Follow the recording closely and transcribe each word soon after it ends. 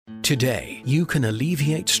Today, you can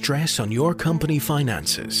alleviate stress on your company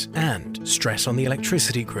finances and stress on the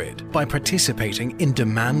electricity grid by participating in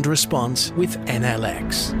demand response with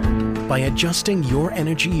NLX. By adjusting your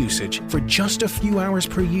energy usage for just a few hours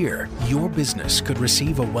per year, your business could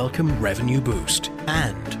receive a welcome revenue boost.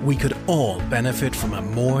 And we could all benefit from a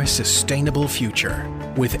more sustainable future.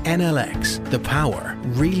 With NLX, the power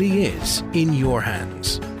really is in your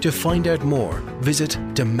hands. To find out more, visit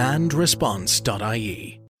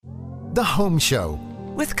demandresponse.ie. The Home Show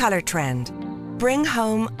with Colour Trend. Bring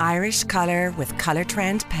home Irish colour with Colour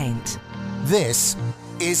Trend paint. This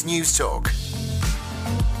is News Talk.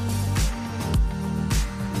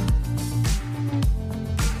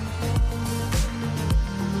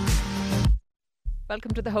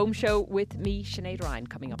 Welcome to the Home Show with me, Sinead Ryan.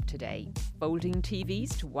 Coming up today, folding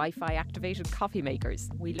TVs to Wi-Fi activated coffee makers.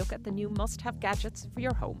 We look at the new must-have gadgets for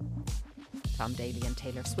your home. Tom Daly and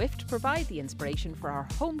Taylor Swift provide the inspiration for our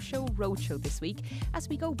Home Show Roadshow this week as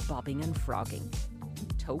we go bobbing and frogging.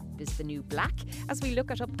 Taupe is the new black as we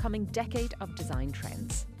look at upcoming decade of design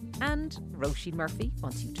trends. And Roisin Murphy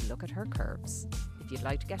wants you to look at her curves. If you'd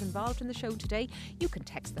like to get involved in the show today, you can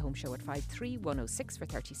text the Home Show at 53106 for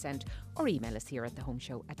 30 cent or email us here at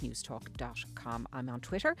thehomeshow@newstalk.com. I'm on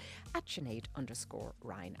Twitter at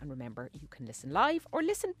Sinead_Ryan. And remember, you can listen live or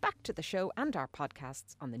listen back to the show and our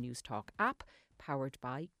podcasts on the News Talk app, powered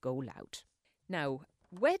by Go Loud. Now,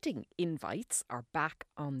 wedding invites are back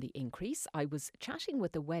on the increase. I was chatting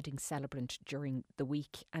with a wedding celebrant during the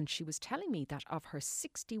week and she was telling me that of her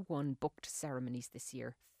 61 booked ceremonies this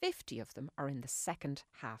year, 50 of them are in the second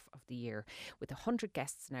half of the year. With 100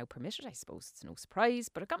 guests now permitted, I suppose it's no surprise,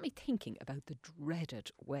 but it got me thinking about the dreaded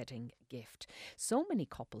wedding gift. So many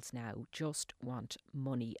couples now just want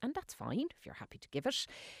money, and that's fine if you're happy to give it.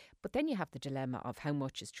 But then you have the dilemma of how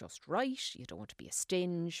much is just right. You don't want to be a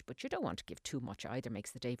stinge, but you don't want to give too much either.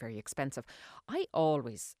 Makes the day very expensive. I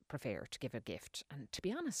always prefer to give a gift. And to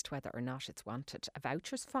be honest, whether or not it's wanted, a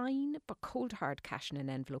voucher's fine, but cold hard cash in an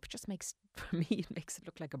envelope just makes, for me, it makes it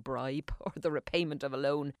look like a bribe or the repayment of a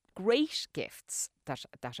loan. Great gifts that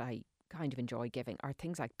I kind of enjoy giving are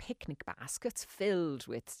things like picnic baskets filled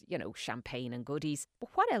with, champagne and goodies.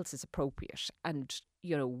 But what else is appropriate and,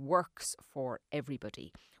 works for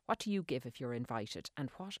everybody? What do you give if you're invited, and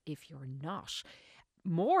what if you're not?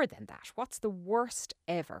 More than that, what's the worst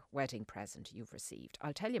ever wedding present you've received?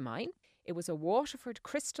 I'll tell you mine. It was a Waterford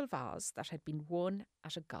crystal vase that had been won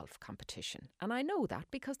at a golf competition. And I know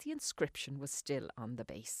that because the inscription was still on the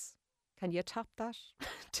base. Can you top that?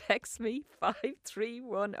 Text me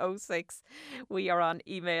 53106. We are on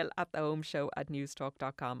email at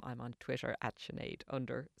thehomeshow@newstalk.com. I'm on Twitter at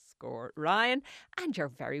Sinead_Ryan. And you're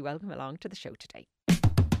very welcome along to the show today.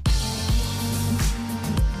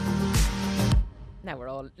 Now, we're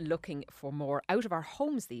all looking for more out of our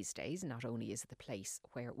homes these days. Not only is it the place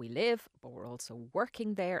where we live, but we're also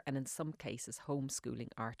working there and in some cases homeschooling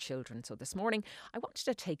our children. So this morning, I wanted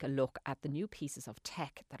to take a look at the new pieces of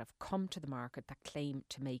tech that have come to the market that claim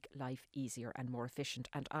to make life easier and more efficient.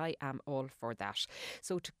 And I am all for that.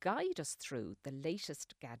 So to guide us through the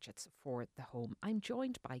latest gadgets for the home, I'm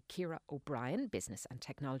joined by Ciara O'Brien, business and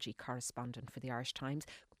technology correspondent for the Irish Times.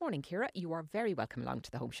 Good morning, Ciara. You are very welcome along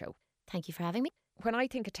to the Home Show. Thank you for having me. When I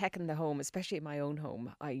think of tech in the home, especially in my own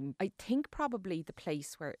home, I think probably the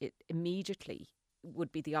place where it immediately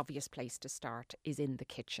would be the obvious place to start is in the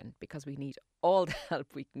kitchen, because we need all the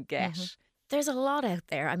help we can get. Mm-hmm. There's a lot out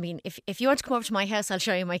there. I mean, if you want to come over to my house, I'll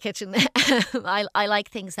show you my kitchen. I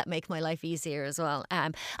like things that make my life easier as well.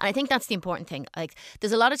 And I think that's the important thing. Like,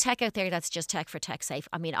 there's a lot of tech out there that's just tech for tech's sake.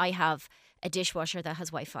 I mean, I have a dishwasher that has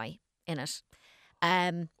Wi-Fi in it.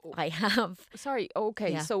 I have... Sorry,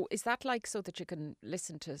 okay. Yeah. So is that like so that you can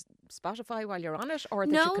listen to Spotify while you're on it, or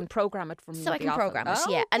that you can program it from the So I can program it,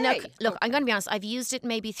 yeah. Okay. And look, I'm going to be honest, I've used it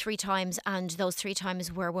maybe 3 times, and those 3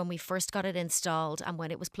 times were when we first got it installed, and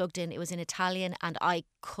when it was plugged in, it was in Italian, and I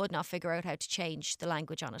could not figure out how to change the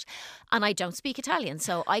language on it. And I don't speak Italian,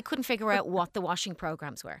 so I couldn't figure out what the washing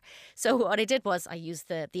programs were. So what I did was I used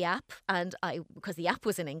the app, and because the app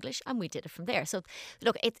was in English, and we did it from there. So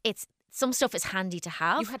look, it's some stuff is handy to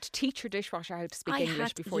have. You had to teach your dishwasher how to speak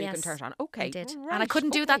English before you can turn it on. Okay. I did. Right. And I couldn't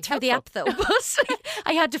do that through the app though. But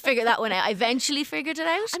I had to figure that one out. I eventually figured it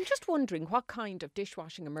out. I'm just wondering what kind of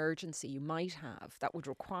dishwashing emergency you might have that would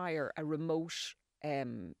require a remote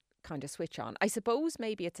kind of switch on. I suppose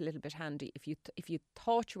maybe it's a little bit handy if you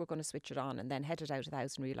thought you were going to switch it on and then headed out of the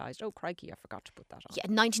house and realised, oh crikey, I forgot to put that on. Yeah,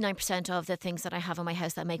 99% of the things that I have in my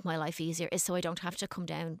house that make my life easier is so I don't have to come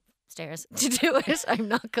downstairs to do it. I'm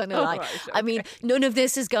not going to lie. Right, okay. I mean, none of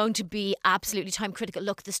this is going to be absolutely time critical.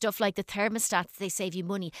 Look, the stuff like the thermostats, they save you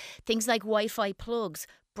money. Things like Wi-Fi plugs,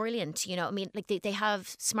 brilliant. You know, I mean, like they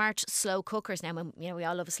have smart slow cookers now. And, you know, we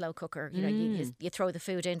all love a slow cooker. You know, you throw the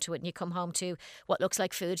food into it and you come home to what looks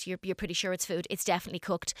like food. You're pretty sure it's food. It's definitely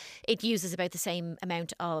cooked. It uses about the same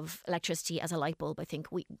amount of electricity as a light bulb. I think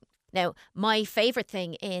Now, my favourite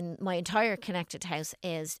thing in my entire connected house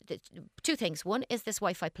is two things. One is this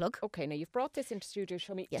Wi-Fi plug. Okay, now you've brought this into studio.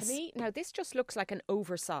 Show me. Yes. To me, now this just looks like an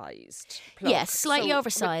oversized plug. Yes, slightly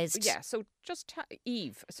oversized. So just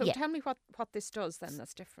Eve. So tell me what this does then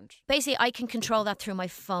that's different. Basically, I can control that through my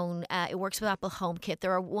phone. It works with Apple HomeKit.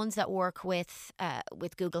 There are ones that work with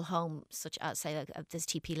Google Home, such as, say, there's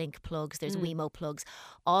TP-Link plugs, there's Wemo plugs.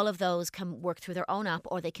 All of those can work through their own app,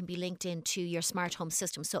 or they can be linked into your smart home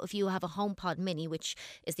system. So if you have a HomePod Mini, which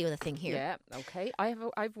is the other thing here. Yeah, okay. I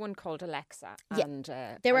have one called Alexa, and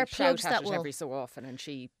there I are plugs shout at that it will every so often, and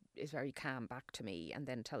she is very calm back to me and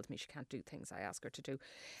then tells me she can't do things I ask her to do.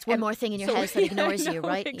 It's one more thing in your house that ignores you,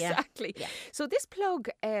 right? Exactly. Yeah. So this plug,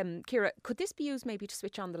 Ciara, could this be used maybe to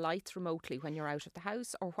switch on the lights remotely when you're out of the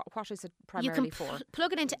house, or what is it primarily you can for?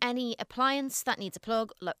 Plug it into any appliance that needs a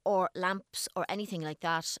plug, or lamps or anything like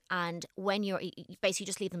that, and when you basically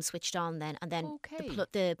just leave them switched on then, and then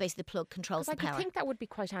basically the plug controls the power. I think that would be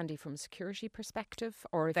quite handy from a security perspective,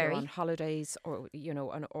 or if you're on holidays, or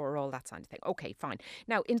or all that kind of thing. Okay, fine.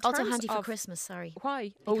 Now, in terms also handy of for Christmas, sorry.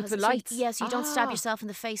 Why? Because the lights. Yes, you don't stab yourself in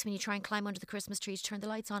the face when you try and climb under the Christmas tree to turn the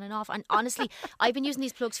lights on and off. And honestly, I've been using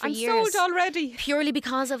these plugs for years. I'm sold already. Purely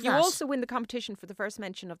because of that. You also win the competition for the first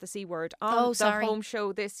mention of the C word on the home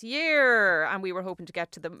show this year. And we were hoping to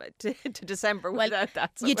get to December without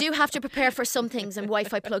that. So. You do have to prepare for some things, and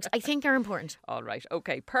Wi-Fi plugs, I think, are important. All right.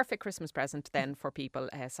 Okay. Perfect Christmas present then for people.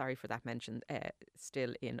 Sorry for that mention.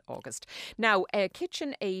 Still in August. Now,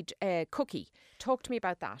 KitchenAid cookie. Talk to me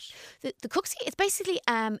about that. The cookie, it's basically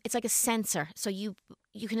it's like a sensor. So you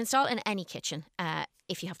can install it in any kitchen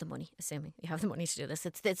if you have the money, assuming you have the money to do this.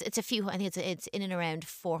 It's a few. I think it's in and around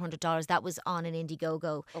 $400. That was on an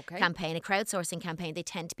Indiegogo campaign, a crowdsourcing campaign. They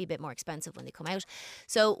tend to be a bit more expensive when they come out.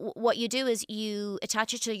 So what you do is you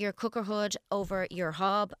attach it to your cooker hood over your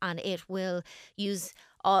hob, and it will use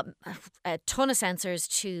a ton of sensors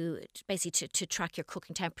to basically to track your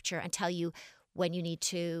cooking temperature and tell you when you need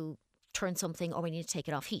to turn something or when you need to take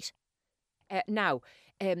it off heat. Now,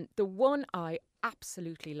 the one I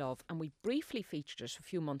absolutely love, and we briefly featured it a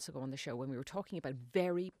few months ago on the show when we were talking about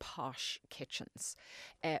very posh kitchens,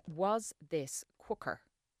 was this Quooker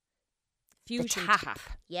Fusion tap.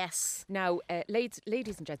 Yes. Now, ladies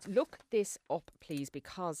and gents, look this up, please,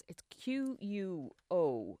 because it's Quooker.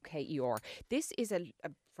 This is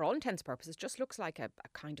for all intents and purposes, just looks like a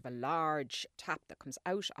kind of a large tap that comes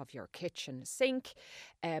out of your kitchen sink,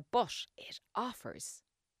 but it offers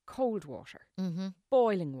cold water,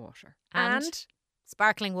 boiling water, and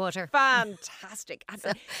sparkling water. Fantastic.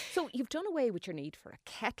 So you've done away with your need for a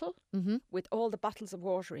kettle, with all the bottles of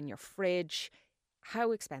water in your fridge.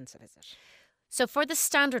 How expensive is it? So for the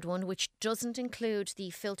standard one, which doesn't include the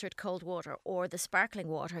filtered cold water or the sparkling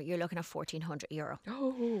water, you're looking at €1,400.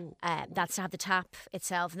 Oh. That's to have the tap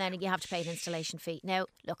itself, and then you have to pay the installation fee. Now,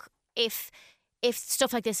 look, if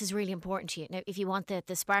stuff like this is really important to you. Now, if you want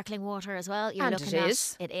the sparkling water as well, you're looking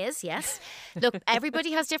at... It is, yes. Look,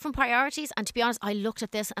 everybody has different priorities. And to be honest, I looked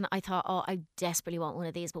at this and I thought, I desperately want one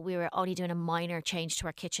of these. But we were only doing a minor change to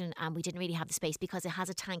our kitchen and we didn't really have the space because it has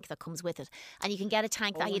a tank that comes with it. And you can get a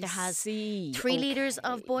tank that either has 3 litres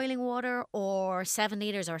of boiling water or 7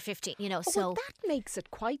 litres or 15, so... Well, that makes it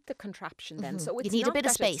quite the contraption then. So it's you need a bit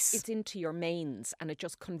of space. It's into your mains and it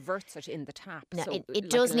just converts it in the tap. No, so it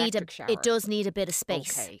does need a bit of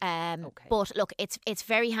space. Okay. But look, it's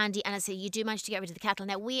very handy, and I say you do manage to get rid of the kettle.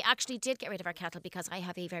 Now, we actually did get rid of our kettle because I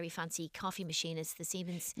have a very fancy coffee machine. It's the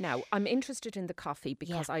Siemens. Now, I'm interested in the coffee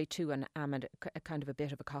because I too am a kind of a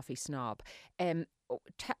bit of a coffee snob.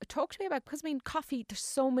 Talk to me about, because coffee, there's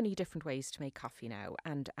so many different ways to make coffee now,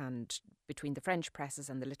 and between the French presses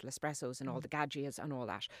and the little espressos and all the gadgets and all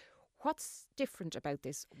that. What's different about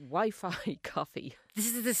this Wi-Fi coffee?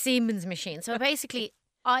 This is the Siemens machine. So basically,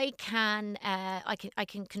 I can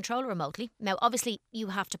control it remotely. Now, obviously, you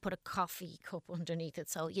have to put a coffee cup underneath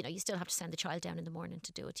it, so you still have to send the child down in the morning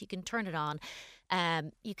to do it. You can turn it on.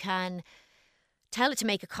 You can tell it to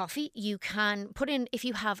make a coffee. You can put in, if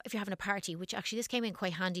you're having a party, which actually this came in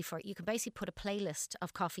quite handy for, you can basically put a playlist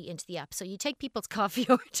of coffee into the app. So you take people's coffee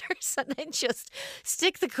orders and then just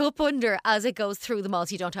stick the cup under as it goes through them all,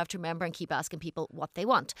 so you don't have to remember and keep asking people what they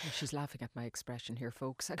want. Oh, she's laughing at my expression here,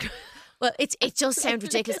 folks. Well, it does sound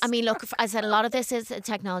ridiculous. I mean, look, as I said, a lot of this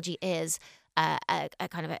technology is a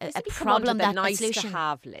kind of a problem that nice solution to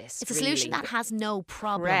have list. It's a solution that has no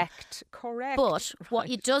problem. Correct. But what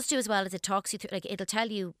it does do as well is it talks you through, like it'll tell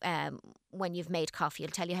you when you've made coffee.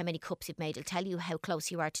 It'll tell you how many cups you've made. It'll tell you how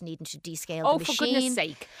close you are to needing to descale the machine. For goodness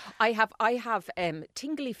sake. I have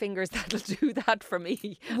tingly fingers that'll do that for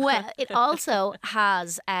me. Well, it also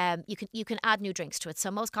has, you can add new drinks to it.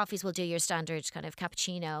 So most coffees will do your standard kind of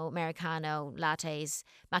cappuccino, Americano, lattes,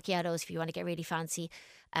 macchiatos if you want to get really fancy.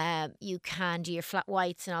 You can do your flat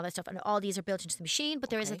whites and all that stuff, and all these are built into the machine. But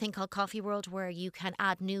there is a thing called Coffee World where you can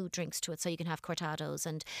add new drinks to it, so you can have cortados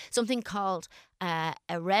and something called a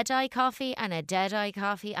red eye coffee and a dead eye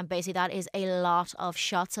coffee, and basically that is a lot of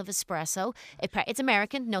shots of espresso. It's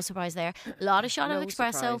American, no surprise there. A lot of shot of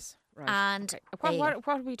espresso. Surprise. Right. And what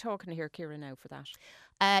are we talking here, Ciara, now for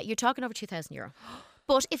that? You're talking over €2,000.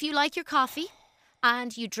 But if you like your coffee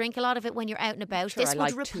and you drink a lot of it when you're out and about, Sure, this I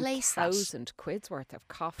would like replace that. £2,000 worth of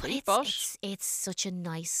coffee. It's such a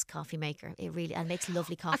nice coffee maker. It really and makes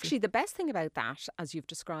lovely coffee. Actually, the best thing about that, as you've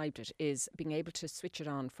described it, is being able to switch it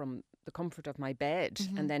on from the comfort of my bed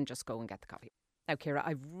and then just go and get the coffee. Now, Ciara,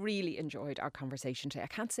 I've really enjoyed our conversation today. I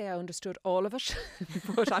can't say I understood all of it,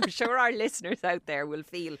 but I'm sure our listeners out there will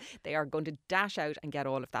feel they are going to dash out and get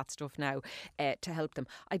all of that stuff now to help them.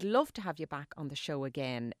 I'd love to have you back on the show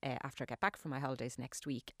again after I get back from my holidays next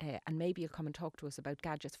week, and maybe you'll come and talk to us about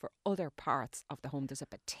gadgets for other parts of the home. There's a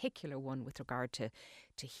particular one with regard to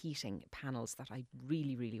heating panels that I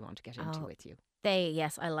really, really want to get into with you.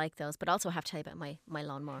 Yes, I like those, but also I have to tell you about my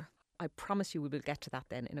lawnmower. I promise you we will get to that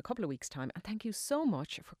then in a couple of weeks' time. And thank you so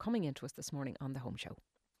much for coming in to us this morning on The Home Show.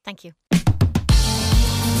 Thank you.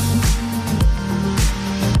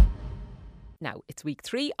 Now, it's week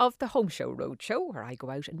 3 of the Home Show Roadshow, where I go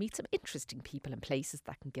out and meet some interesting people and places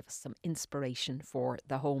that can give us some inspiration for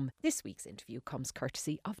the home. This week's interview comes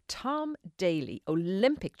courtesy of Tom Daly,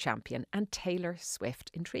 Olympic champion, and Taylor Swift.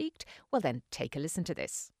 Intrigued? Well then, take a listen to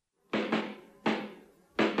this. I'm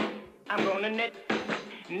gonna knit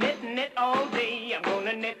all day. I'm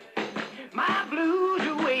gonna knit my blues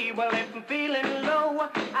away. Well, if I'm feeling low,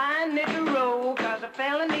 I knit a row, 'cause a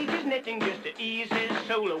fella needs his knitting just to ease his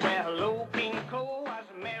soul. Well, hello, King Cole, I was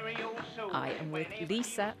a merry old soul. I am with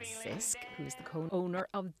Lisa Sisk, who is the co-owner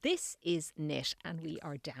of This Is Knit, and we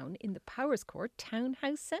are down in the Powers Court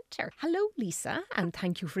Townhouse Centre. Hello, Lisa, and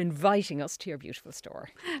thank you for inviting us to your beautiful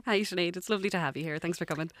store. Hi, Sinead. It's lovely to have you here. Thanks for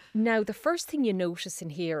coming. Now, the first thing you notice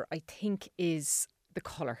in here, I think, is the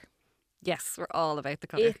colour. Yes, we're all about the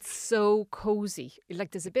colour. It's so cosy.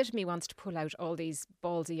 Like, there's a bit of me wants to pull out all these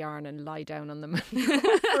balls of yarn and lie down on them for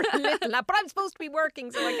a little nap. But I'm supposed to be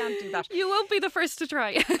working, so I can't do that. You won't be the first to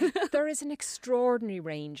try. There is an extraordinary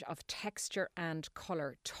range of texture and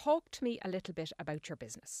colour. Talk to me a little bit about your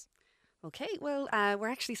business. Okay, well, we're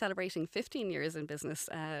actually celebrating 15 years in business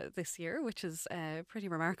this year, which is pretty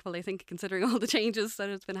remarkable, I think, considering all the changes that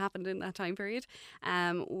has been happened in that time period.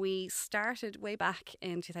 We started way back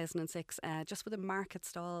in 2006 just with a market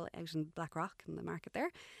stall out in Blackrock in the market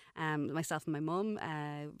there. Myself and my mum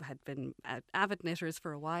had been avid knitters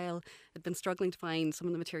for a while, had been struggling to find some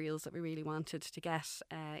of the materials that we really wanted to get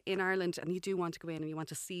in Ireland, and you do want to go in and you want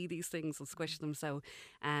to see these things and squish them. So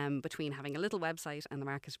between having a little website and the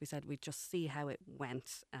market, we said we'd just see how it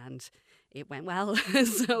went, and it went well.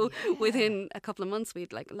 So within a couple of months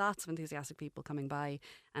we'd like lots of enthusiastic people coming by,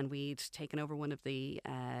 and we'd taken over one of the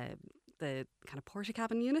kind of porta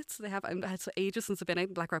cabin units they have. It's ages since I've been out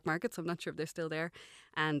in Blackrock Market, so I'm not sure if they're still there.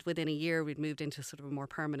 And within a year we'd moved into sort of a more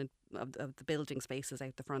permanent of the building spaces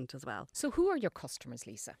out the front as well. So who are your customers,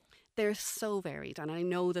 Lisa? They're so varied, and I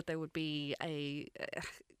know that there would be a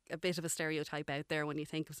bit of a stereotype out there when you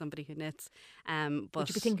think of somebody who knits. But would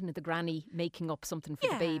you be thinking of the granny making up something for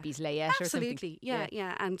the baby's layette or something? Absolutely,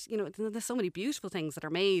 yeah. And you know, there's so many beautiful things that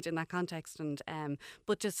are made in that context. And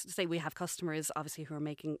but just to say, we have customers obviously who are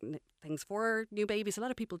making things for new babies. A lot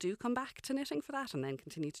of people do come back to knitting for that and then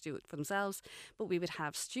continue to do it for themselves. But we would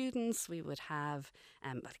have students, we would have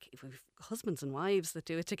we've husbands and wives that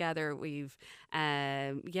do it together. We've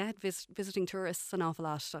visiting tourists an awful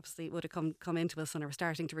lot. Obviously, would have come into us and are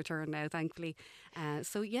starting to return now, thankfully.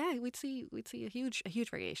 So yeah, we'd see a huge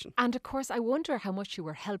variation. And of course, I wonder how much you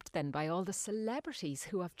were helped then by all the celebrities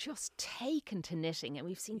who have just taken to knitting. And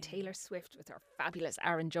we've seen Taylor Swift with her fabulous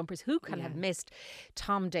Aran jumpers. Who can have missed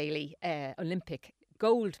Tom Daly, Olympic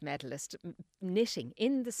gold medalist, knitting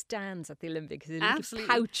in the stands at the Olympics. His little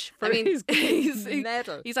pouch for his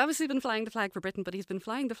medal. He's obviously been flying the flag for Britain, but he's been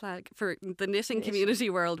flying the flag for the knitting community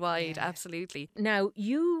worldwide. Yeah. Absolutely. Now,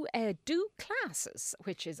 you do classes,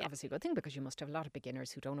 which is obviously a good thing because you must have a lot of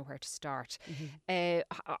beginners who don't know where to start. Mm-hmm.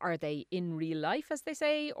 Are they in real life, as they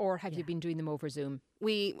say, or have you been doing them over Zoom?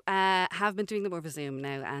 We have been doing them over Zoom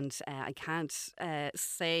now, and I can't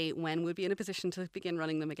say when we'll be in a position to begin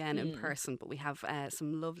running them again in person, but we have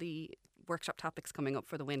some lovely workshop topics coming up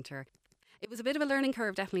for the winter. It was a bit of a learning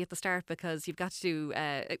curve definitely at the start, because you've got to do,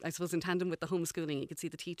 I suppose in tandem with the homeschooling, you could see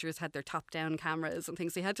the teachers had their top-down cameras and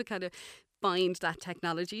things. So you had to kind of find that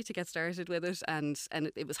technology to get started with it, and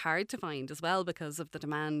it was hard to find as well because of the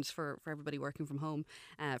demand for everybody working from home,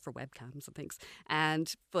 for webcams and things.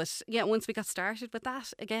 But yeah, once we got started with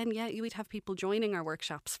that, again, we'd have people joining our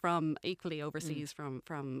workshops from equally overseas,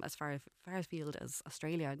 from as far afield as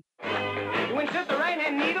Australia. You insert the right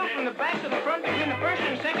hand needle from the back to the front between the first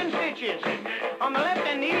and second stitches. On the left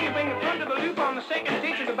hand needle, you bring the front of the loop on the second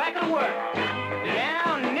stitch to the back of the work.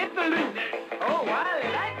 Now knit the loop. Oh, I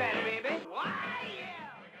like that, baby. Why,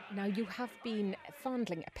 yeah. Now, you have been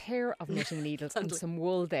fondling a pair of knitting needles and some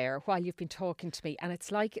wool there while you've been talking to me, and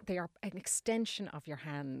it's like they are an extension of your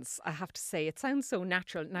hands, I have to say. It sounds so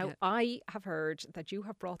natural. Now, I have heard that you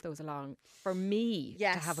have brought those along for me to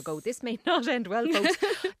have a go. This may not end well, folks.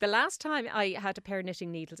 The last time I had a pair of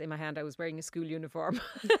knitting needles in my hand, I was wearing a school uniform.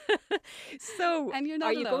 So, and you're not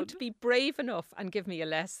are you alone. going to be brave enough and give me a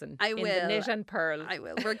lesson I in will. the knit and purl? I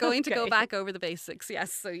will. We're going to go back over the basics,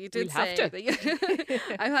 yes. So you did We'll say have to.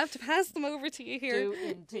 that I have to pass them over to you here. Do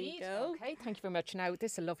indeed. Okay, thank you very much. Now,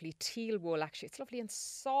 this is a lovely teal wool, actually. It's lovely and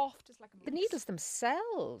soft. It's like the needles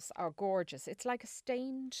themselves are gorgeous. It's like a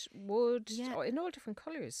stained wood in all different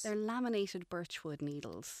colours. They're laminated birchwood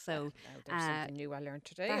needles. So there's something new I learned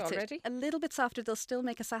today that's already. It. A little bit softer. They'll still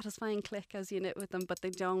make a satisfying click as you knit with them, but they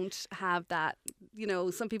don't have that,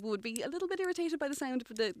 some people would be a little bit irritated by the sound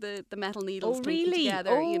of the metal needles clinking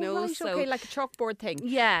together, Right, so okay, like a chalkboard thing.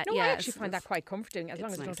 Yeah, I actually find that quite comforting, as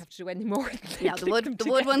long as I don't have to do any more. Yeah, the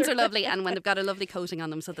wood ones are lovely, and when they've got a lovely coating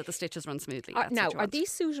on them so that the stitches run smoothly. Now, are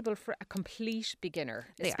these suitable for a complete beginner?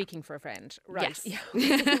 Speaking for a friend, right? Yes.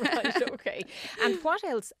 Yeah. Right. Okay. And what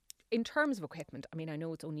else in terms of equipment? I mean, I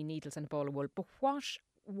know it's only needles and a ball of wool, but what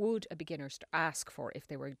would a beginner ask for if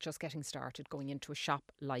they were just getting started going into a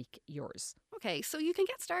shop like yours? Okay, so you can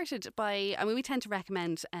get started by, we tend to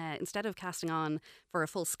recommend instead of casting on for a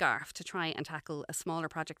full scarf, to try and tackle a smaller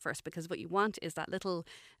project first, because what you want is that little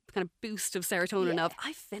kind of boost of serotonin of,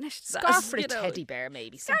 I finished that. Scarf for a teddy bear,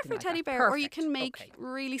 maybe. Scarf for a teddy bear, or you can make Okay.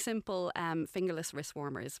 really simple fingerless wrist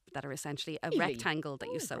warmers that are essentially a Really? rectangle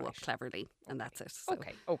that you sew up right. cleverly, and that's it. So.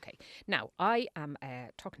 Okay. Now, I am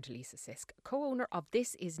talking to Lisa Sisk, co-owner of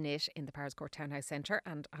This Is Knit in the Powerscourt Townhouse Centre,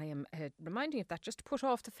 and I am reminding you of that just to put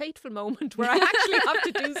off the fateful moment where I actually have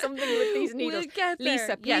to do something with these needles. We'll get there.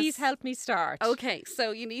 Lisa, please help me start. Okay,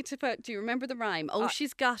 so you need to do you remember the rhyme? Oh,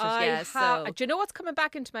 she's got it, yes. Do you know what's coming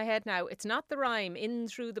back into my head now? It's not the rhyme, in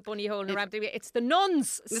through the bunny hole and around the... It's the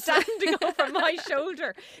nuns standing over my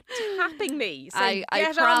shoulder, tapping me, saying,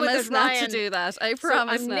 I promise not to do that. I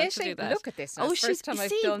promise not to do that. Look at this. Now. First time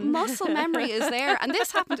I've done... muscle memory is there. And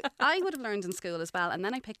this happened, I would have learned in school as well. And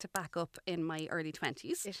then I picked it back up in my early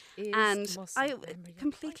 20s. It is and muscle memory.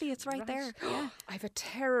 completely, it's right there. Yeah. I have a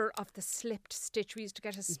terror of the slipped stitch. We used to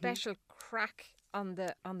get a special crack on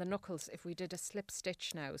the knuckles if we did a slip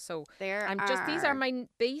stitch now. So these are my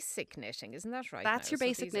basic knitting, isn't that right? That's your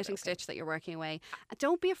basic knitting stitch that you're working away.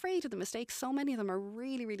 Don't be afraid of the mistakes. So many of them are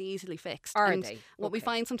really, really easily fixed. Are and they? What we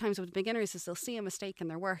find sometimes with beginners is they'll see a mistake in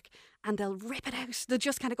their work and they'll rip it out. They'll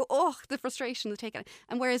just kind of go, oh, the frustration, they'll take it.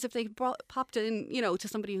 And whereas if they popped in, to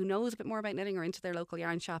somebody who knows a bit more about knitting or into their local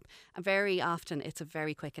yarn shop, very often it's a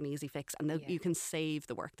very quick and easy fix, and you can save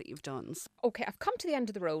the work that you've done. Okay, I've come to the end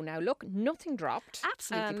of the row now. Look, nothing dropped.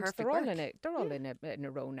 Absolutely perfect. They're all in a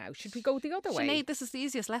row now. Should we go the other way? Sinead, this is the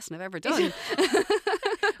easiest lesson I've ever done.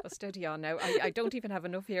 Oh, steady on now. I don't even have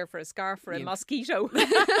enough here for a scarf for a mosquito.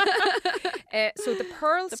 So the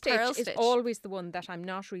purl stitch is always the one that I'm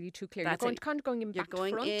not really too clear. That's you're going in you're back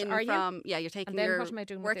going to front, in are from you? you're taking and then your what am I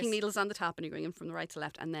doing working with this? needles on the top and you're going in from the right to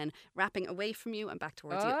left and then wrapping away from you and back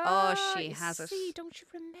towards you. Ah, Oh, she has it. See, don't you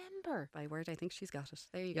remember? By word, I think she's got it.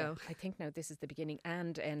 There you go. I think now this is the beginning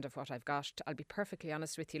and end of what I've got. I'll be perfectly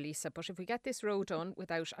honest with you, Lisa, but if we get this row done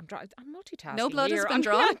without... I'm multitasking. No blood here. has been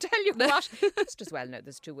drawn. I'll tell you what, just as well now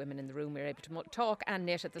there's two women in the room, we're able to talk and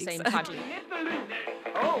knit at the same time. Knit the loop.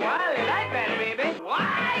 Oh, I like that, baby.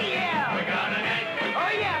 Why, yeah. We got a knit.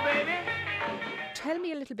 Oh, yeah, baby. Tell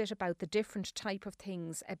me a little bit about the different type of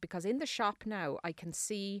things, because in the shop now I can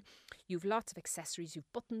see you've lots of accessories.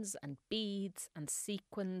 You've buttons and beads and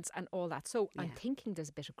sequins and all that. So I'm thinking there's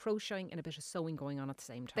a bit of crocheting and a bit of sewing going on at the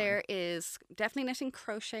same time. There is definitely knitting,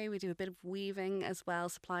 crochet. We do a bit of weaving as well.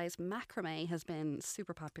 Supplies. Macrame has been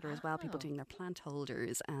super popular as well. People doing their plant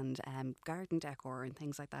holders and garden decor and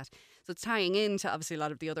things like that. So it's tying into obviously a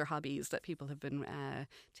lot of the other hobbies that people have been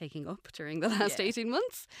taking up during the last 18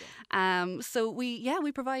 months. So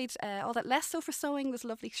we provide all that. Less so for sewing. There's a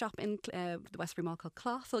lovely shop in the Westbury Mall called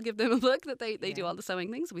Cloth. I'll give them a plug that they do all the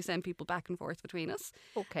sewing things. We send people back and forth between us.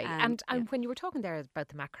 Okay. And when you were talking there about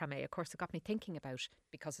the macrame, of course, it got me thinking about,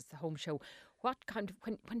 because it's the home show, what kind of,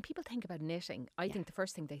 when people think about knitting, I think the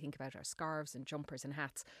first thing they think about are scarves and jumpers and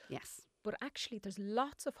hats. Yes. But actually, there's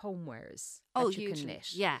lots of homewares that you can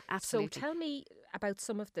knit. Yeah, absolutely. So tell me about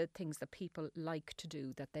some of the things that people like to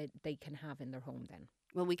do that they can have in their home then.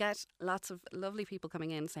 Well, we get lots of lovely people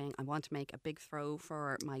coming in saying, I want to make a big throw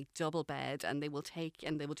for my double bed, and they will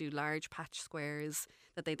do large patch squares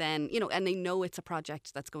that they then, and they know it's a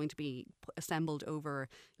project that's going to be assembled over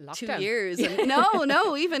Lockdown. 2 years. And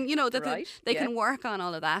no, even, that Right, they can work on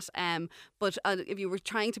all of that. But if you were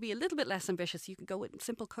trying to be a little bit less ambitious, you can go with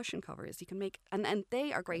simple cushion covers. You can make, and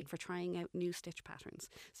they are great for trying out new stitch patterns.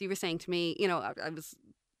 So you were saying to me,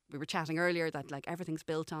 we were chatting earlier that like everything's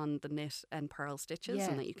built on the knit and purl stitches,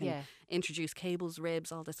 and that you can introduce cables,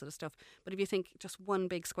 ribs, all this sort of stuff. But if you think just one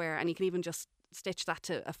big square, and you can even just stitch that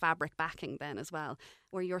to a fabric backing then as well,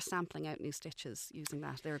 where you're sampling out new stitches using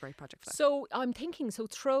that. They're a great project for that. So I'm thinking,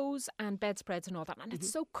 throws and bedspreads and all that, and it's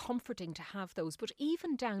so comforting to have those, but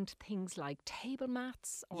even down to things like table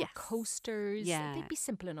mats or coasters, they'd be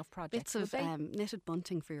simple enough projects. Bits of knitted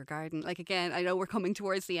bunting for your garden. Like, again, I know we're coming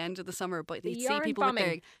towards the end of the summer, but you'd yarn see people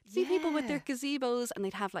bombing. people with their gazebos, and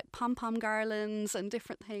they'd have like pom-pom garlands and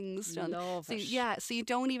different things done. Love it. So you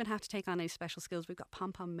don't even have to take on any special skills. We've got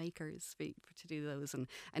pom-pom makers to do those, and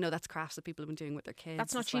I know that's crafts that people have been doing with their kids.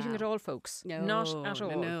 That's not cheating at all, folks. No, not at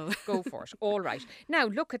all. No. Go for it. All right. Now,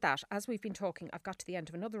 look at that. As we've been talking, I've got to the end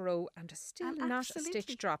of another row and still not a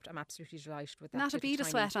stitch dropped. I'm absolutely delighted with that. Not a bead of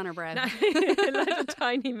sweat on her brow. Little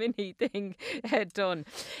tiny mini thing done.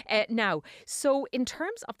 Now, so in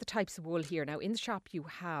terms of the types of wool here, now in the shop you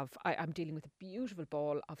have, I'm dealing with a beautiful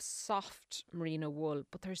ball of soft merino wool,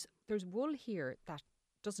 but there's wool here that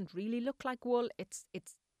doesn't really look like wool. It's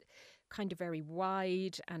kind of very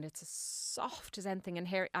wide, and it's as soft as anything in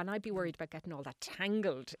hair, and I'd be worried about getting all that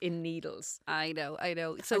tangled in needles. I know.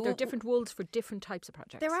 So there are different wools for different types of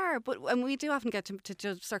projects. There are, but we do often get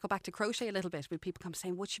to circle back to crochet a little bit, where people come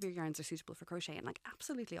saying which of your yarns are suitable for crochet, and like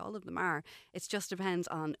absolutely all of them are. It just depends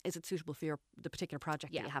on, is it suitable for the particular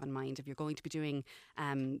project that you have in mind. If you're going to be doing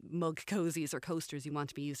mug cozies or coasters, you want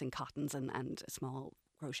to be using cottons and a small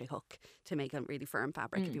crochet hook to make a really firm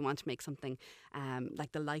fabric. If you want to make something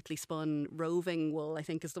like the lightly spun roving wool, I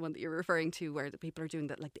think is the one that you're referring to, where the people are doing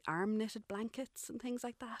that, like the arm knitted blankets and things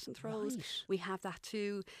like that and throws. Right. We have that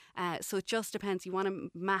too. So it just depends. You want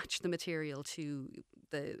to match the material to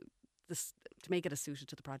to make it as suited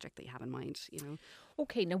to the project that you have in mind,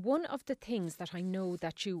 Okay, now one of the things that I know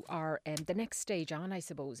that you are the next stage on, I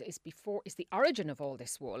suppose, is the origin of all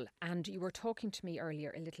this wool, and you were talking to me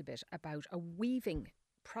earlier a little bit about a weaving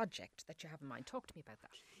project that you have in mind. Talk to me about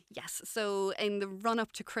that. Yes, so in the run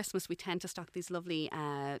up to Christmas, we tend to stock these lovely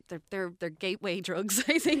they're gateway drugs,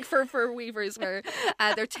 I think, for weavers, where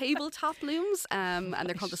they're tabletop looms, and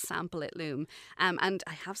they're called the Sample It loom, and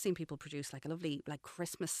I have seen people produce like a lovely like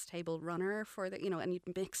Christmas table runner for the, and you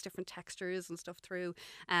can mix different textures and stuff through,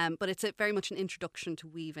 but it's very much an introduction to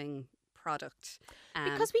weaving product.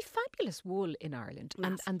 Because we've fabulous wool in Ireland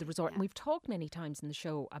and the resort. And we've talked many times in the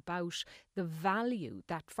show about the value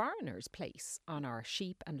that foreigners place on our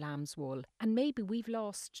sheep and lamb's wool. And maybe we've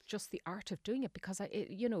lost just the art of doing it, because,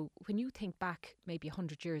 when you think back maybe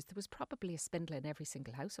 100 years, there was probably a spindle in every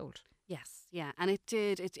single household. Yes, yeah, and it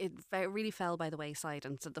did. It really fell by the wayside,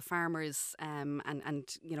 and so the farmers, and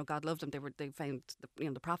God loved them. They found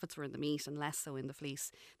the profits were in the meat and less so in the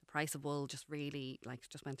fleece. The price of wool just really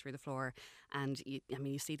just went through the floor, and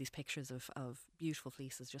you see these pictures of beautiful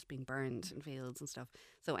fleeces just being burned in fields and stuff.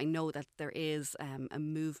 So I know that there is a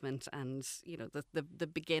movement, and the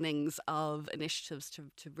beginnings of initiatives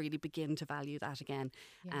to really begin to value that again,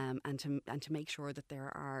 and to make sure that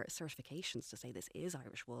there are certifications to say this is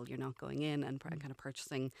Irish wool. You're not going in and kind of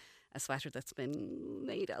purchasing a sweater that's been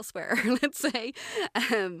made elsewhere, let's say.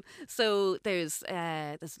 So there's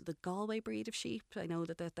the Galway breed of sheep. I know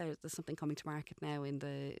that there's something coming to market now in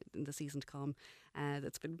the season to come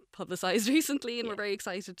that's been publicised recently, and we're very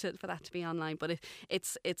excited for that to be online. But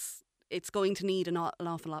it's going to need an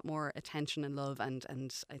awful lot more attention and love,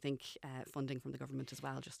 and I think funding from the government as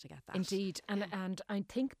well, just to get that. Indeed, and I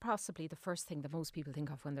think possibly the first thing that most people think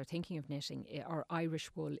of when they're thinking of knitting or Irish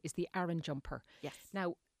wool is the Aran jumper. Yes.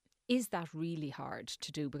 Now, is that really hard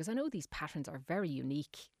to do? Because I know these patterns are very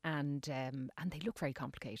unique and they look very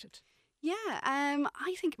complicated. Yeah,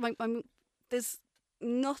 I think there's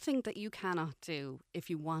nothing that you cannot do if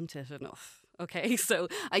you want it enough. Okay, so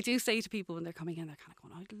I do say to people when they're coming in, they're kind of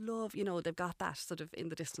going, I'd love, they've got that sort of in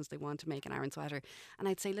the distance, they want to make an Aran sweater. And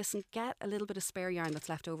I'd say, listen, get a little bit of spare yarn that's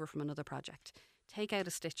left over from another project. Take out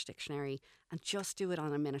a stitch dictionary and just do it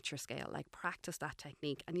on a miniature scale. Like, practice that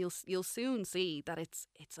technique, and you'll soon see that it's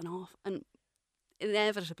an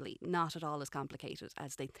inevitably not at all as complicated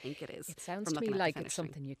as they think it is. It sounds to me like it's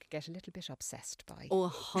something you could get a little bit obsessed by. Oh,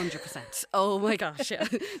 100%. Oh my gosh, yeah.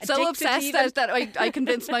 So obsessed that I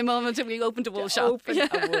convinced my mum until we opened a wool shop. Open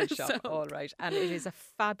a wool shop, all right. And it is a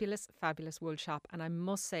fabulous, fabulous wool shop. And I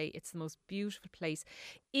must say, it's the most beautiful place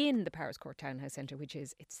in the Paris Court Townhouse Centre, which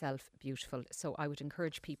is itself beautiful. So I would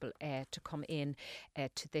encourage people to come in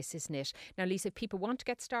to This Is Knit. Now, Lisa, if people want to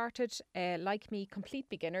get started, like me, complete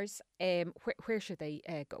beginners, where should they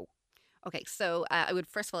go? Okay, so I would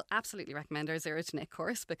first of all absolutely recommend our Zero to Knit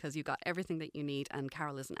course, because you've got everything that you need, and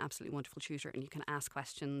Carol is an absolutely wonderful tutor, and you can ask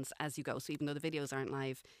questions as you go. So even though the videos aren't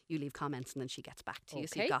live, you leave comments and then she gets back to you.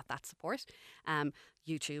 So you've got that support.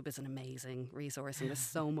 YouTube is an amazing resource, and there's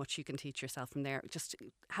so much you can teach yourself from there. Just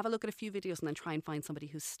have a look at a few videos and then try and find somebody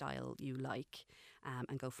whose style you like,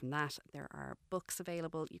 and go from that. There are books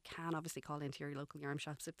available. You can obviously call into your local yarn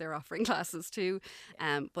shops if they're offering classes too,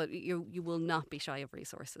 but you will not be shy of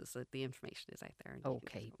resources. The information is out there.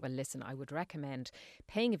 Okay, well listen, I would recommend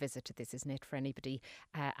paying a visit to This Is Knit for anybody,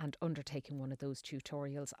 and undertaking one of those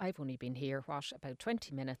tutorials. I've only been here, about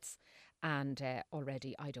 20 minutes, and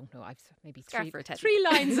already, I don't know, I've maybe three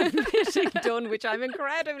lines of knitting done, which I'm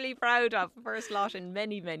incredibly proud of. First lot in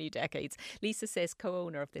many, many decades. Lisa Says,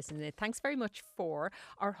 co-owner of This Is Knit. Thanks very much for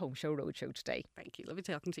our Home Show Roadshow today. Thank you. Lovely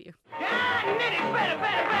talking to you. Yeah, knit it better,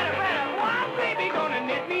 better, better, better. Why, baby, gonna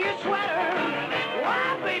knit me a sweater?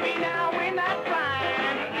 Why, baby, now ain't that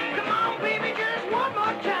fine? Come on, baby, just one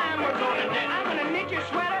more time. We're gonna knit. I'm gonna knit your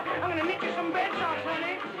sweater. I'm gonna knit you some bed socks,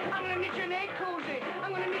 honey. I'm gonna knit your neck cozy.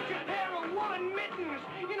 I'm gonna knit you a pair of woolen mittens.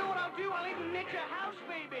 You know what I'll do? I'll even knit your house,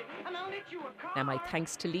 baby. And I'll knit you a car. Now, my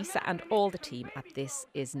thanks to Lisa and all the team at This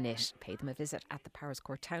Is Knit. Pay them a visit at the Paris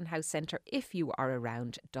Court Townhouse Centre if you are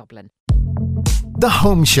around Dublin. The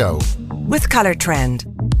Home Show. With Colour Trend.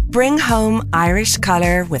 Bring home Irish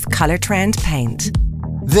colour with Colour Trend paint.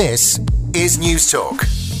 This is News Talk.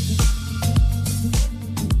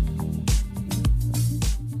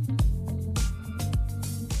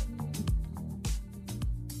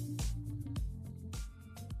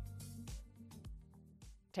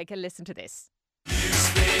 Take a listen to this.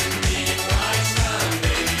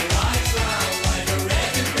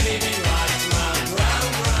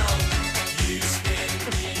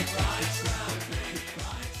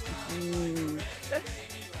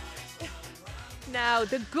 Now,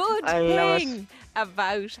 the good thing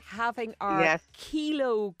about having our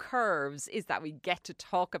kilo curves is that we get to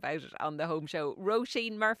talk about it on the Home Show.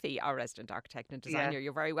 Roisin Murphy, our resident architect and designer,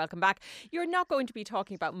 you're very welcome back. You're not going to be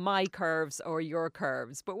talking about my curves or your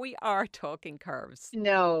curves, but we are talking curves.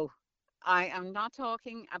 No, I am not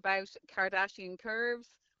talking about Kardashian curves.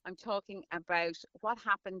 I'm talking about what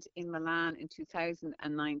happened in Milan in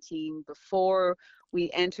 2019 before we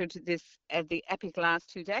entered this, the epic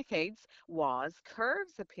last 2 decades, was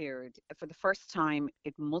curves appeared for the first time.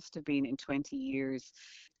 It must have been in 20 years.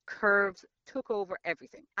 Curves took over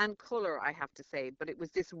everything, and colour, I have to say, but it was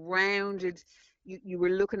this rounded, you were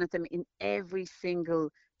looking at them in every single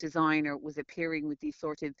designer was appearing with these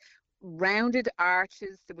sort of rounded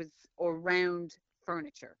arches, or round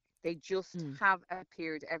furniture. They just have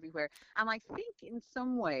appeared everywhere. And I think in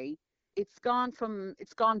some way it's gone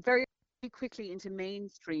very quickly into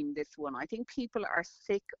mainstream, this one. I think people are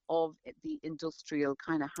sick of the industrial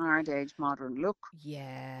kind of hard edge modern look.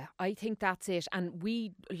 Yeah, I think that's it. And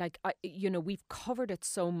we've covered it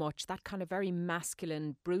so much, that kind of very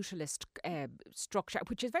masculine, brutalist structure,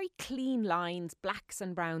 which is very clean lines, blacks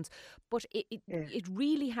and browns. But it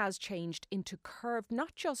really has changed into curved,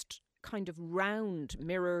 not just kind of round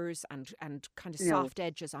mirrors and kind of soft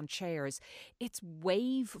edges on chairs. It's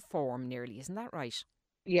wave form nearly, isn't that right?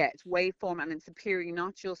 Yeah, it's waveform, and it's appearing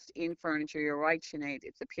not just in furniture. You're right, Sinead.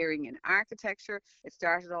 It's appearing in architecture. It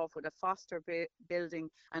started off with a Foster building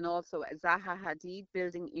and also a Zaha Hadid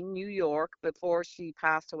building in New York before she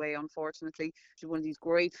passed away, unfortunately. She's one of these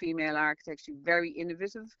great female architects. She's very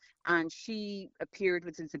innovative, and she appeared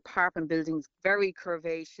with these apartment buildings, very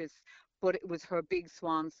curvaceous, but it was her big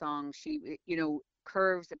swan song. She,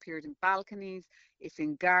 curves appeared in balconies, it's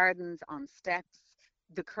in gardens, on steps.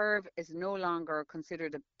 the curve is no longer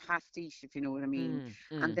considered a pastiche, if you know what I mean.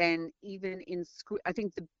 And Mm. then even in, I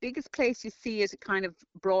think the biggest place you see it kind of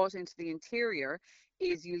brought into the interior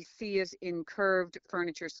is you'll see it in curved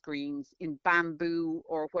furniture screens, in bamboo,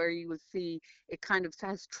 or where you will see it kind of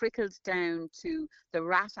has trickled down to the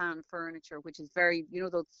rattan furniture, which is very,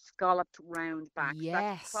 those scalloped round backs.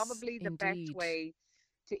 That's Yes, probably the best indeed. way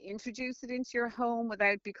to introduce it into your home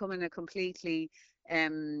without becoming a completely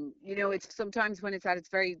it's sometimes when it's at its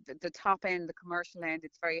very the top end, the commercial end,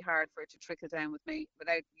 it's very hard for it to trickle down with me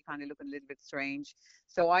without you kind of looking a little bit strange.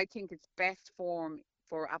 So I think its best form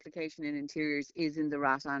for application in interiors is in the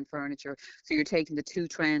rattan furniture. So you're taking the two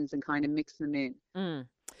trends and kind of mixing them in. Mm.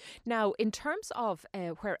 Now, in terms of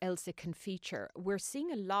where else it can feature, we're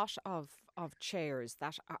seeing a lot of chairs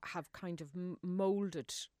that have kind of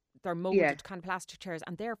moulded. They're Yeah, moulded kind of plastic chairs,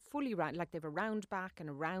 and they're fully round, like they have a round back and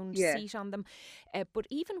a round yeah, seat on them. But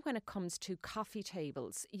even when it comes to coffee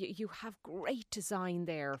tables, you have great design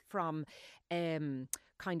there, from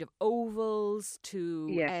kind of ovals to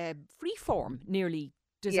yes, freeform, nearly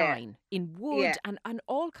yeah, design in yeah. wood and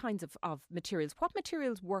all kinds of materials. What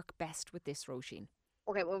materials work best with this, Roisin?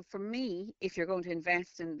 Okay, well, for me, if you're going to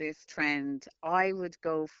invest in this trend, I would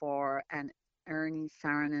go for an Ernie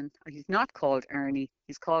Saarinen. He's not called Ernie,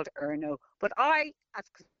 he's called Erno. But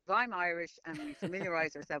because I'm Irish and we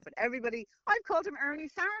familiarise ourselves with everybody, I've called him Ernie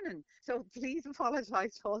Saarinen. So please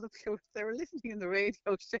apologise to all the people that were listening in the radio.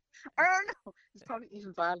 Erno is probably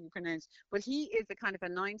even badly pronounced. But he is a kind of a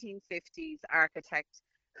 1950s architect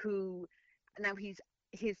who, now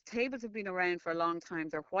his tables have been around for a long time.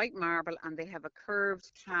 They're white marble and they have a curved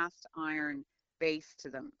cast iron base to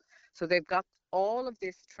them. So they've got all of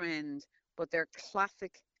this trend, but they're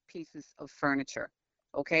classic pieces of furniture.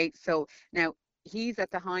 Okay, so now he's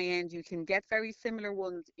at the high end. You can get very similar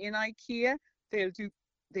ones in IKEA.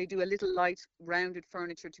 They do a little light rounded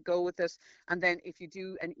furniture to go with it. And then if you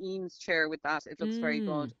do an Eames chair with that, it looks very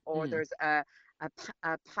good. Mm, Or mm. there's a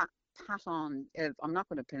Paton, I'm not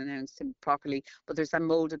going to pronounce him properly, but there's a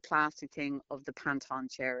molded plastic thing of the Panton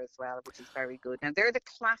chair as well, which is very good. Now, they're the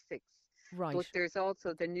classics, but Right. there's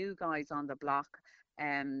also the new guys on the block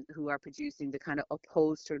who are producing the kind of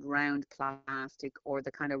upholstered round plastic or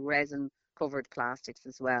the kind of resin covered plastics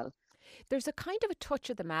as well. There's a kind of a touch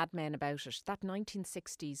of the Mad Men about it, that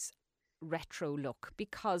 1960s retro look,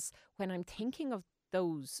 because when I'm thinking of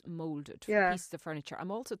those moulded Yeah. pieces of furniture,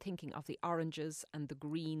 I'm also thinking of the oranges and the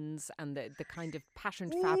greens and the kind of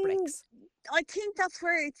patterned Ooh, fabrics. I think that's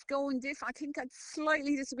where it's going different. I think I'd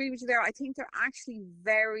slightly disagree with you there. I think they're actually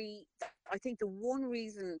I think the one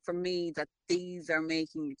reason for me that these are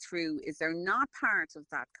making it through is they're not part of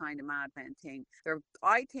that kind of Mad Men thing.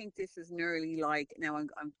 I think this is nearly like, now I'm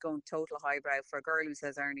going total highbrow for a girl who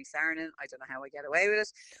says Ernie Sarnan. I don't know how I get away with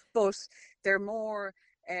it, but they're more,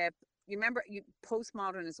 you remember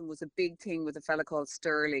postmodernism was a big thing with a fella called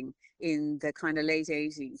Sterling in the kind of late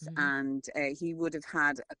 80s, Hmm. and he would have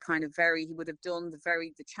had a kind of he would have done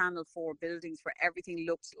the Channel 4 buildings where everything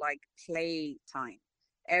looked like playtime.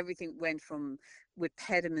 Everything went from with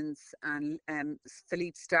pediments, and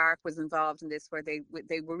Philippe Stark was involved in this, where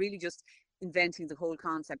they were really just inventing the whole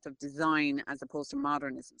concept of design as opposed to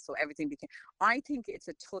modernism. So everything became, I think it's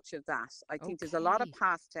a touch of that. I think there's a lot of Okay.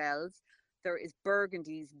 pastels. There is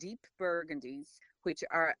burgundies, deep burgundies, which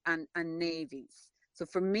are and navies. So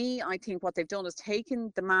for me, I think what they've done is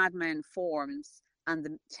taken the Mad Men forms and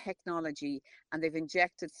the technology, and they've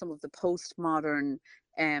injected some of the postmodern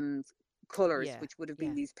um, colours, Yeah, which would have been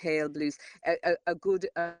yeah. these pale blues. A good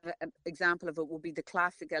example of it would be the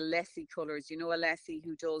classic Alessi colours. You know, Alessi,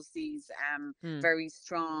 who does these Mm. very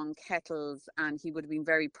strong kettles, and he would have been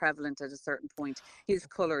very prevalent at a certain point. His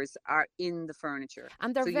colours are in the furniture.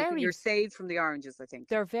 And So you're saved from the oranges, I think.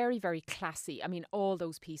 they're very, very classy. I mean, all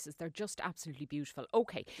those pieces, they're just absolutely beautiful.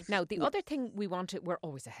 Okay. Now, the Yeah, other thing we're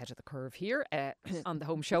always ahead of the curve here on the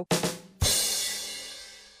home show.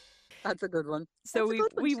 that's a good one. So That's a we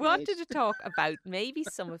good one, we Sinead. wanted to talk about maybe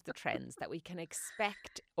some of the trends that we can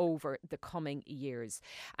expect over the coming years.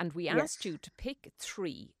 And we Yes, asked you to pick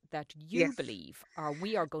three that you yes. believe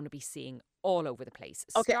we are going to be seeing all over the place.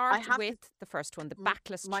 Okay, I Start have to. with the first one, the m-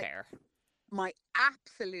 backless My chair. my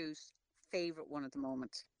absolute favorite one at the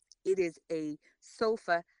moment. It is a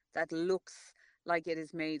sofa that looks like it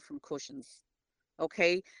is made from cushions.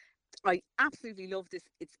 Okay, I absolutely love this.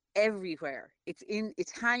 It's everywhere. It's in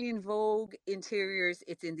Italian Vogue interiors.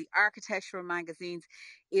 It's in the architectural magazines.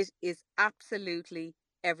 It is absolutely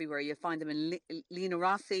everywhere. You'll find them in Lina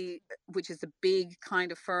Rossi, which is a big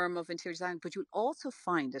kind of firm of interior design, but you'll also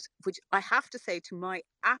find it, which I have to say to my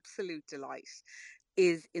absolute delight,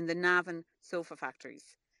 is in the Navan sofa factories.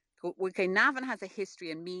 Okay, Navan has a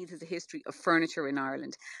history and Meath has a history of furniture in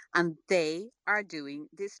Ireland, and they are doing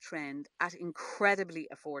this trend at incredibly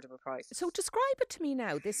affordable prices. So describe it to me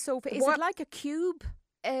now. This sofa, is it What like a cube?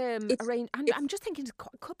 it's Arrange. it's I'm just thinking it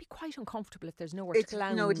could be quite uncomfortable if there's nowhere to it's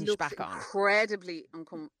no, it lounge looks back on. incredibly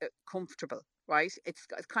comfortable, right? It's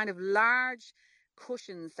got kind of large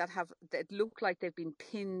cushions that look like they've been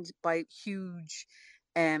pinned by huge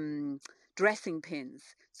um dressing pins.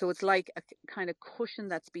 So it's like a kind of cushion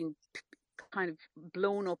that's been kind of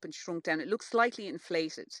blown up and shrunk down. It looks slightly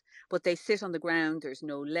inflated, but they sit on the ground. There's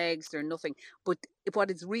no legs, there's nothing. But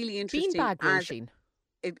what is really interesting, Beanbag as Roisin.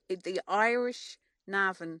 the Irish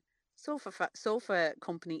Navan sofa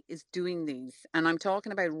company is doing these, and I'm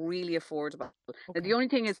talking about really affordable. Now, the only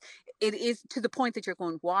thing is, it is to the point that you're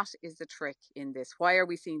going, what is the trick in this? Why are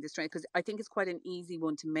we seeing this trend? Because I think it's quite an easy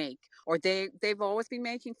one to make. Or they've always been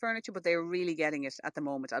making furniture, but they're really getting it at the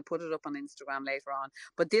moment. I'll put it up on Instagram later on.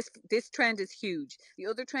 But this trend is huge. The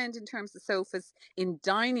other trend in terms of sofas in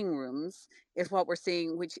dining rooms is what we're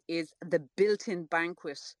seeing, which is the built-in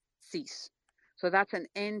banquet seat. So that's an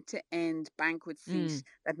end-to-end banquet seat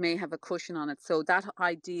that may have a cushion on it. So that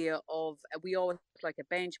idea of, we always like a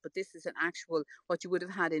bench, but this is an actual, what you would have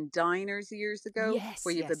had in diners years ago,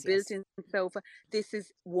 where Yes, you have a yes, yes. built-in sofa. This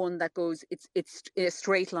is one that goes, it's a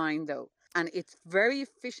straight line though. And it's very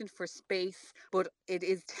efficient for space, but it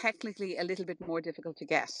is technically a little bit more difficult to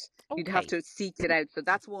get. You'd have Okay. to seek it out. So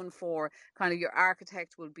that's one for kind of your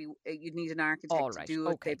architect will be, you'd need an All architect to right. do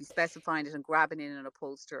it. Okay. They'd be specifying it and grabbing in an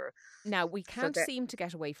upholsterer. Now, we So can't that, seem to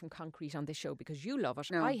get away from concrete on this show because you love it,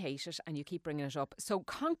 no. I hate it, and you keep bringing it up. So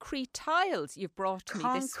concrete tiles you've brought to me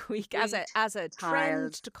this week as a trend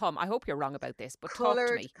tiles, to come. I hope you're wrong about this, but talk to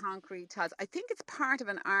coloured me. concrete tiles. I think it's part of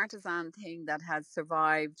an artisan thing that has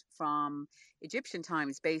survived from Egyptian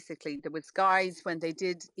times. Basically, there was guys when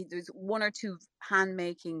there's one or two hand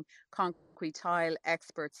making concrete tile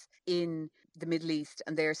experts in the Middle East,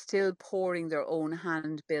 and they're still pouring their own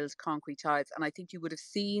hand built concrete tiles. And I think you would have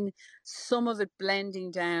seen some of it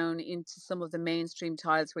blending down into some of the mainstream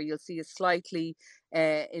tiles, where you'll see a slightly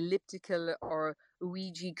elliptical or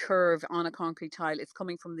Ouija curve on a concrete tile. It's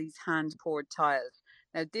coming from these hand poured tiles.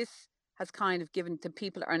 Now, this has kind of given, the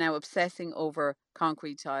people are now obsessing over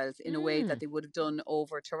concrete tiles in a way that they would have done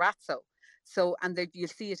over terrazzo. So, and you'll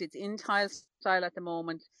see it's in tile style at the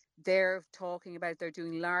moment. They're talking about, they're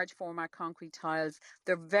doing large format concrete tiles.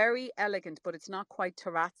 They're very elegant, but it's not quite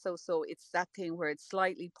terrazzo. So it's that thing where it's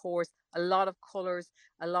slightly porous, a lot of colours,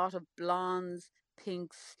 a lot of blondes,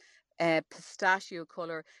 pinks, pistachio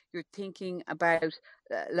colour. You're thinking about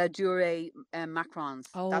La Dure macarons.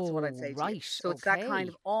 That's what I'd Oh, say to you. right. So it's that kind Okay.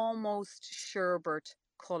 of almost sherbet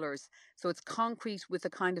colours. So it's concrete with a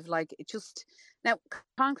kind of like, it just, now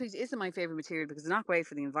concrete isn't my favourite material because it's not great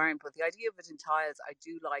for the environment, but the idea of it in tiles I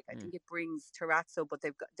do like. I think it brings terrazzo, but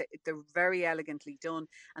they're very elegantly done,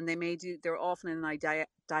 and they're often in a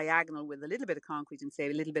diagonal with a little bit of concrete and say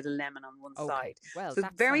a little bit of lemon on one Okay. side. Well, So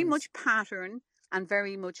that very sounds much pattern and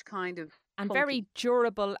very much kind of and funky. very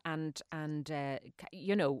durable and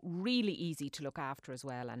really easy to look after as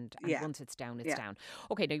well. And Yeah, once it's down, it's yeah, down.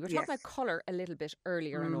 Okay, now you were talking yes. about colour a little bit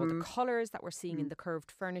earlier and all the colours that we're seeing in the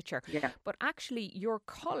curved furniture. Yeah. But actually, your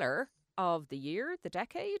colour of the year, the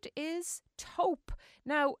decade, is taupe.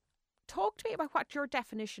 Now, talk to me about what your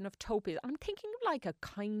definition of taupe is. I'm thinking like a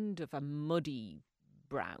kind of a muddy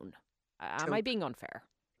brown. Am I Taupe. being unfair?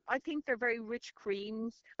 I think they're very rich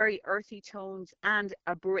creams, very earthy tones, and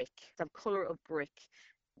a brick, the colour of brick.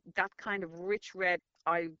 That kind of rich red,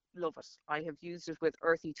 I love it. I have used it with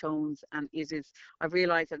earthy tones, and I've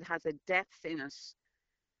realised it has a depth in it.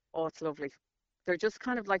 Oh, it's lovely. They're just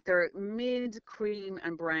kind of like, they're mid cream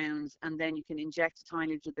and browns, and then you can inject a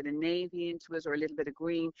tiny little bit of navy into it or a little bit of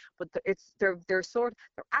green. But they're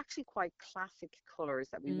actually quite classic colours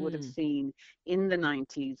that we would have seen in the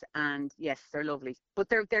 90s, and yes, they're lovely. But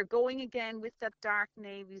they're going again with that dark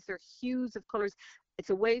navies. They're hues of colours. It's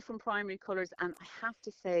away from primary colours, and I have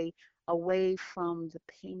to say, away from the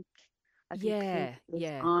pink. I think pink is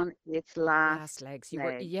on its last last legs.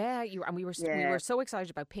 leg. And we were Yeah, so excited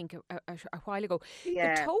about pink a while ago. The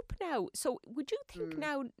yeah. taupe now. So would you think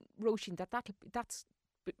now, Roisin, that's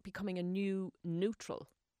becoming a new neutral?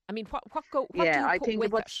 I mean, what do Yeah, you I put think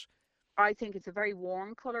with it? I think it's a very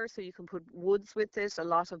warm colour, so you can put woods with it, a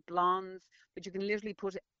lot of blondes, but you can literally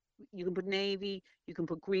you can put navy, you can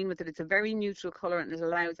put green with it. It's a very neutral colour and it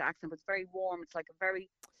allows accent, but it's very warm. It's like a very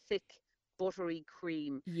thick, buttery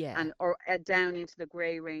cream, Yeah. and or down into the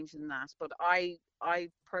grey range than that. But I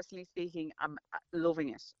personally speaking, I'm loving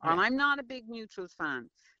it. Yeah. And I'm not a big neutrals fan.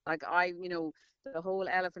 Like the whole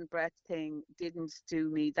elephant breath thing didn't do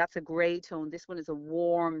me. That's a grey tone. This one is a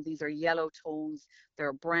warm. These are yellow tones.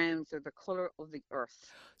 They're browns. They're the colour of the earth.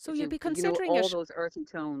 So If you'll be considering all it. those earthy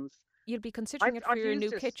tones. You'll be considering it for I've your new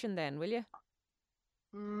used it. kitchen then, will you?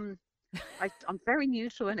 I'm very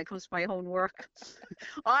neutral when it comes to my own work.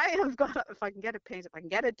 I have got, if I can get it painted, if I can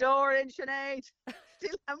get a door in, Sinead.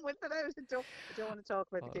 Still am without a door. I don't want to talk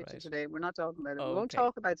about the kitchen today. We're not talking about it. We won't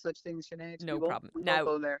talk about such things, Sinead. No we problem. We now, won't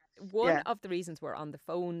go there. One of the reasons we're on the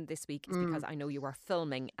phone this week is because I know you are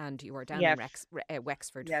filming and you are down in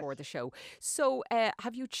Wexford for the show. So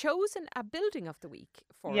have you chosen a building of the week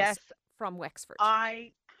for us from Wexford?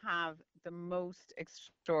 I have the most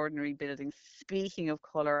extraordinary building. Speaking of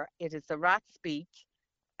colour, it is the Ratspeak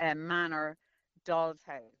Manor Doll's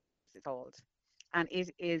House, it's called. And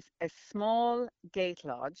it is a small gate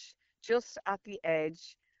lodge just at the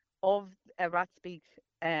edge of a Ratspeak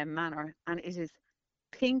Manor. And it is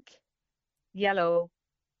pink, yellow,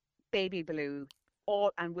 baby blue,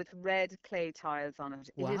 all and with red clay tiles on it.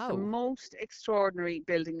 Wow. It is the most extraordinary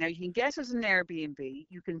building. Now, you can get it as an Airbnb.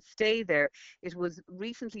 You can stay there. It was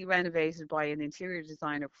recently renovated by an interior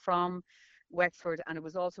designer from Wexford, and it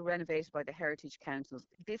was also renovated by the Heritage Council.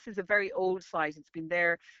 This is a very old site. It's been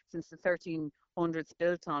there since the 1300s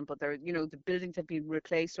built on, but the buildings have been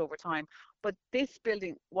replaced over time. But this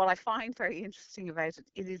building, what I find very interesting about it,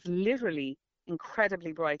 it is literally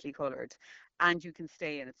incredibly brightly coloured, and you can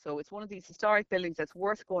stay in it. So it's one of these historic buildings that's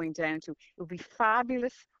worth going down to. It would be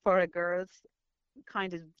fabulous for a girl's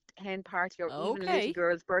kind of hen party, or even a little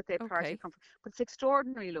girl's birthday party. But it's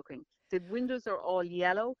extraordinary looking. The windows are all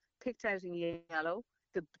yellow, picked out in yellow.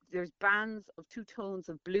 There's bands of 2 tones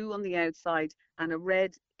of blue on the outside and a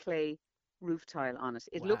red clay roof tile on it.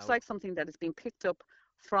 It looks like something that has been picked up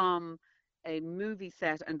from a movie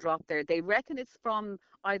set and dropped there. They reckon it's from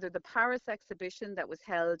either the Paris exhibition that was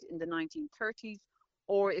held in the 1930s,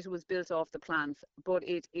 or it was built off the plans, but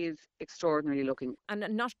it is extraordinary looking. And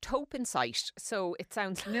not taupe in sight, so it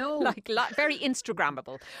sounds like very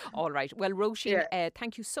Instagrammable. All right. Well, Roisin,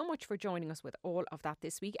 thank you so much for joining us with all of that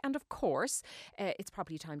this week. And of course, it's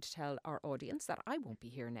probably time to tell our audience that I won't be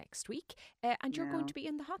here next week, and you're going to be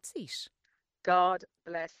in the hot seat. God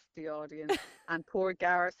bless the audience. And poor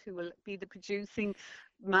Gareth, who will be the producing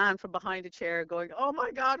man from behind a chair going, oh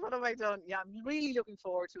my God, what have I done? Yeah, I'm really looking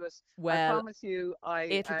forward to it. Well, I promise you,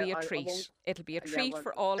 it'll be a treat. It'll be a treat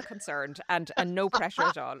for all concerned, and no pressure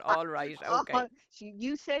at all. All right, okay.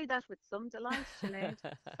 You say that with some delight, Sinead.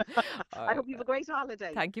 I hope you have a great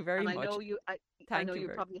holiday. Thank you very much. I know you're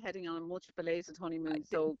probably heading on a much belated honeymoon,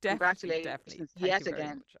 so congratulations yet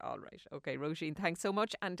again. All right, okay, Roisin, thanks so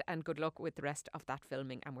much, and good luck with the rest of that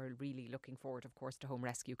filming, and we're really looking forward, of course, to Home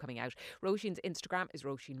Rescue coming out. Roisin's Instagram is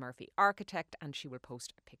Roisin Murphy Architect, and she will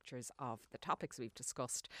post pictures of the topics we've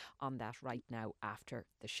discussed on that right now after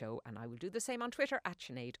the show, and I will do the same on Twitter at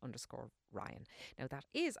Sinead_Ryan. Now, that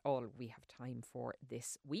is all we have time for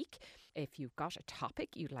this week. If you've got a topic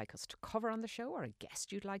you'd like us to cover on the show, or a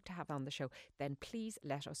guest you'd like to have on the show, then please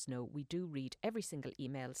let us know. We do read every single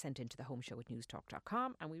email sent into the home show at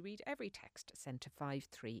newstalk.com, and we read every text sent to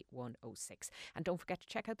 53106. And don't forget to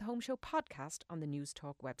check out the Home Show podcast on the News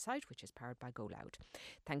Talk website, which is powered by Go Loud.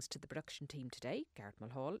 Thanks to the production team today, Garrett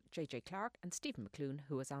Mulhall, JJ Clark and Stephen McClune,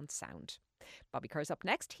 who is on sound. Bobby Kerr's up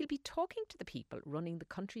next. He'll be talking to the people running the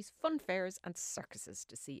country's fun fairs and circuses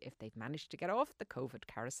to see if they've managed to get off the COVID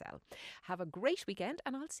carousel. Have a great weekend,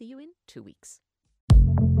 and I'll see you in 2 weeks.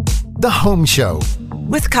 The Home Show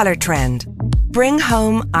with Colour Trend. Bring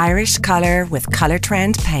home Irish colour with Colour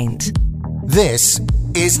Trend paint. This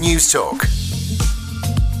is News Talk.